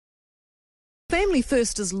Family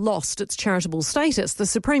First has lost its charitable status. The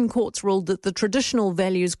Supreme Court's ruled that the traditional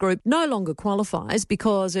values group no longer qualifies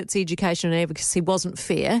because its education and advocacy wasn't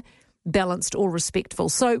fair, balanced or respectful.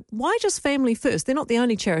 So why just Family First? They're not the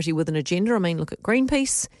only charity with an agenda. I mean, look at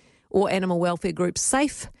Greenpeace or animal welfare group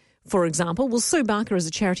SAFE, for example. Well, Sue Barker is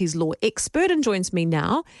a charities law expert and joins me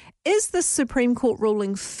now. Is the Supreme Court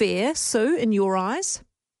ruling fair, Sue, in your eyes?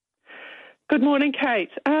 Good morning, Kate.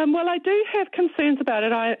 Well, I do have concerns about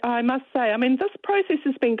it, I must say. I mean, this process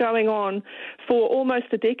has been going on for almost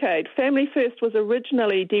a decade. Family First was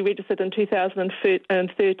originally deregistered in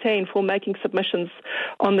 2013 for making submissions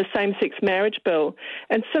on the same-sex marriage bill.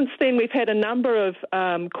 And since then, we've had a number of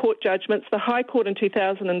court judgments. The High Court in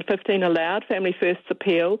 2015 allowed Family First's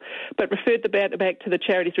appeal, but referred the matter back to the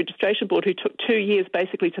Charities Registration Board, who took 2 years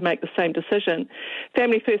basically to make the same decision.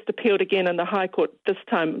 Family First appealed again, and the High Court this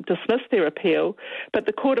time dismissed their appeal, but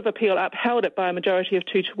the Court of Appeal upheld it by a majority of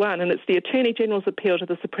 2-1, and it's the Attorney General's appeal to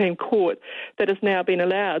the Supreme Court that has now been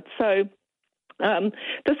allowed. So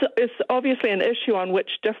this is obviously an issue on which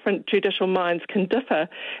different judicial minds can differ,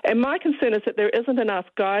 and my concern is that there isn't enough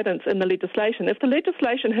guidance in the legislation. If the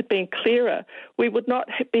legislation had been clearer, we would not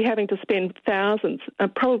be having to spend thousands,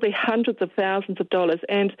 probably hundreds of thousands of dollars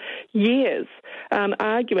and years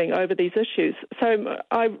arguing over these issues. So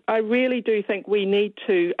I really do think we need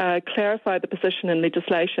to clarify the position in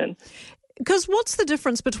legislation. Because what's the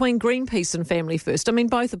difference between Greenpeace and Family First? I mean,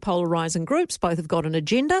 both are polarising groups, both have got an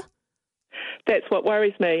agenda. That's what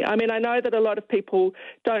worries me. I mean, I know that a lot of people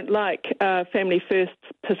don't like Family First's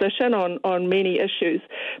position on many issues,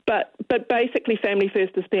 but basically Family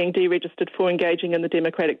First is being deregistered for engaging in the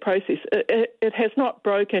democratic process. It has not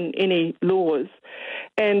broken any laws.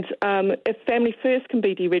 And if Family First can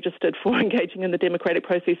be deregistered for engaging in the democratic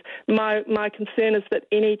process, my concern is that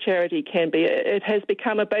any charity can be. It has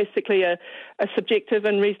become basically a subjective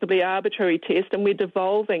and reasonably arbitrary test, and we're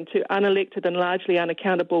devolving to unelected and largely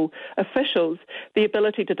unaccountable officials the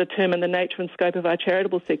ability to determine the nature and scope of our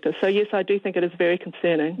charitable sector. So yes, I do think it is very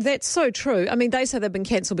concerning. That's so true. I mean, they say they've been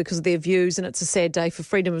cancelled because of their views, and it's a sad day for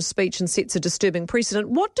freedom of speech and sets a disturbing precedent.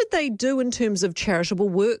 What did they do in terms of charitable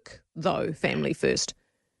work, though, Family First?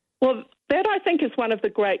 Well, that I think is one of the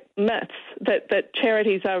great myths, that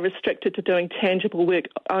charities are restricted to doing tangible work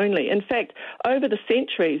only. In fact, over the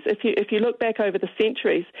centuries, if you look back over the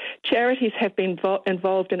centuries, charities have been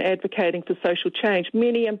involved in advocating for social change.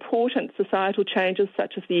 Many important societal changes,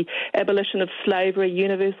 such as the abolition of slavery,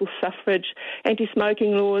 universal suffrage,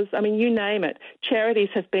 anti-smoking laws, I mean, you name it. Charities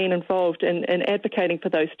have been involved in advocating for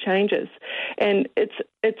those changes. And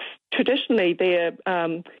it's traditionally their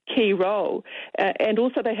key role, and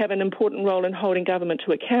also they have an important role in holding government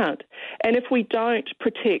to account. And if we don't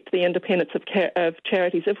protect the independence of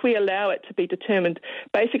charities, if we allow it to be determined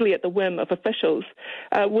basically at the whim of officials,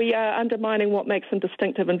 we are undermining what makes them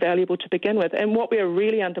distinctive and valuable to begin with. And what we are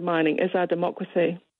really undermining is our democracy.